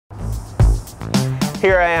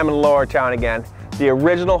Here I am in Lower Town again, the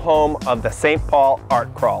original home of the St. Paul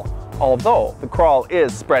Art Crawl, although the crawl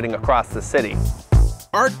is spreading across the city.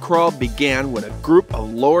 Art Crawl began when a group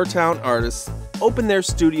of Lower Town artists opened their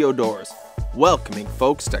studio doors, welcoming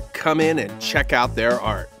folks to come in and check out their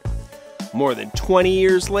art. More than 20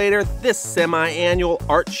 years later, this semi-annual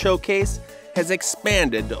art showcase has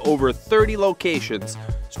expanded to over 30 locations,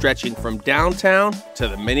 stretching from downtown to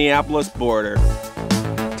the Minneapolis border.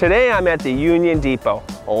 Today I'm at the Union Depot.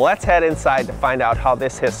 Let's head inside to find out how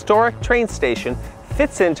this historic train station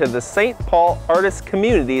fits into the St. Paul Artist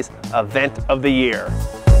Community's event of the year.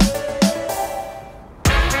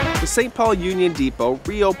 The St. Paul Union Depot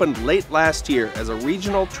reopened late last year as a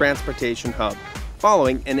regional transportation hub,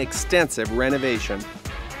 following an extensive renovation.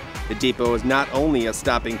 The depot is not only a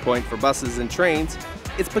stopping point for buses and trains,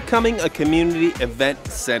 it's becoming a community event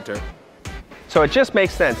center. So it just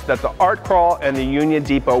makes sense that the Art Crawl and the Union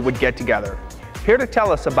Depot would get together. Here to tell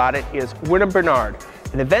us about it is Winna Bernard,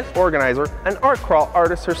 an event organizer and Art Crawl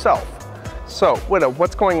artist herself. So, Winna,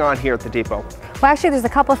 what's going on here at the depot? Well, actually, there's a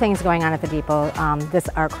couple things going on at the depot this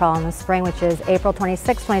Art Crawl in the spring, which is April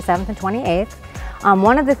 26th, 27th, and 28th.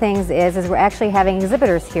 One of the things is we're actually having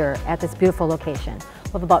exhibitors here at this beautiful location.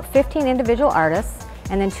 We have about 15 individual artists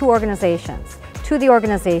and then 2 organizations. 2 of the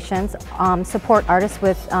organizations support artists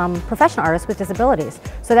with, professional artists with disabilities.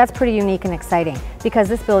 So that's pretty unique and exciting because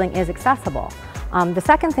this building is accessible. The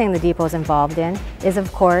second thing the depot is involved in is,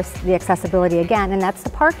 of course, the accessibility again, and that's the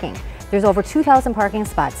parking. There's over 2,000 parking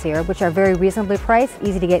spots here, which are very reasonably priced,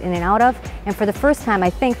 easy to get in and out of, and for the first time, I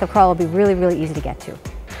think the crawl will be really, really easy to get to.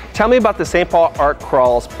 Tell me about the St. Paul Art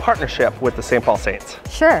Crawl's partnership with the St. Paul Saints.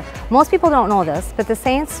 Sure. Most people don't know this, but the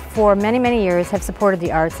Saints for many, many years have supported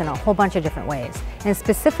the arts in a whole bunch of different ways. And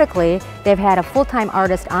specifically, they've had a full-time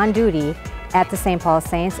artist on duty at the St. Paul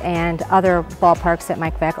Saints and other ballparks that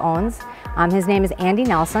Mike Beck owns. His name is Andy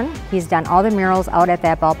Nelson. He's done all the murals out at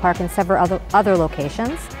that ballpark and several other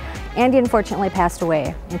locations. Andy unfortunately passed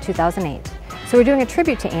away in 2008. So we're doing a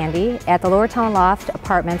tribute to Andy at the Lower Town Loft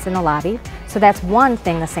Apartments in the lobby. So that's one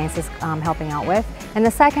thing the Saints is helping out with. And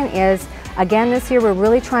the second is, again this year we're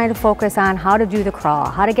really trying to focus on how to do the crawl,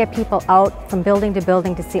 how to get people out from building to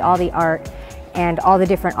building to see all the art and all the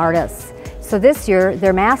different artists. So this year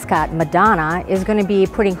their mascot, Madonna, is going to be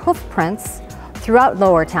putting hoof prints throughout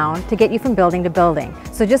Lower Town to get you from building to building.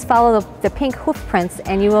 So just follow the pink hoof prints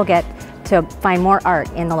and you will get to find more art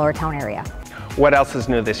in the Lower Town area. What else is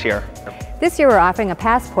new this year? This year we're offering a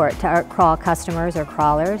passport to Art Crawl customers or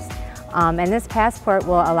crawlers. And this passport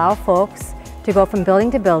will allow folks to go from building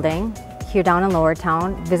to building here down in Lower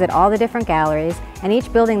Town, visit all the different galleries, and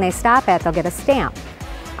each building they stop at, they'll get a stamp.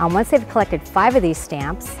 Once they've collected 5 of these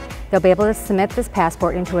stamps, they'll be able to submit this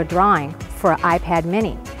passport into a drawing for an iPad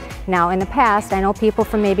mini. Now in the past, I know people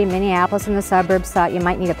from maybe Minneapolis and the suburbs thought you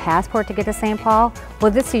might need a passport to get to St. Paul.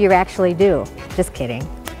 Well, this year you actually do. Just kidding.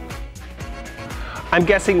 I'm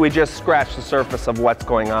guessing we just scratched the surface of what's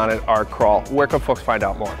going on at Art Crawl. Where can folks find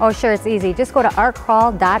out more? Oh sure, it's easy. Just go to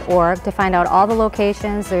artcrawl.org to find out all the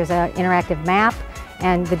locations. There's an interactive map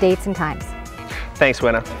and the dates and times. Thanks,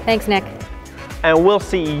 Winna. Thanks, Nick. And we'll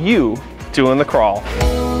see you doing the crawl.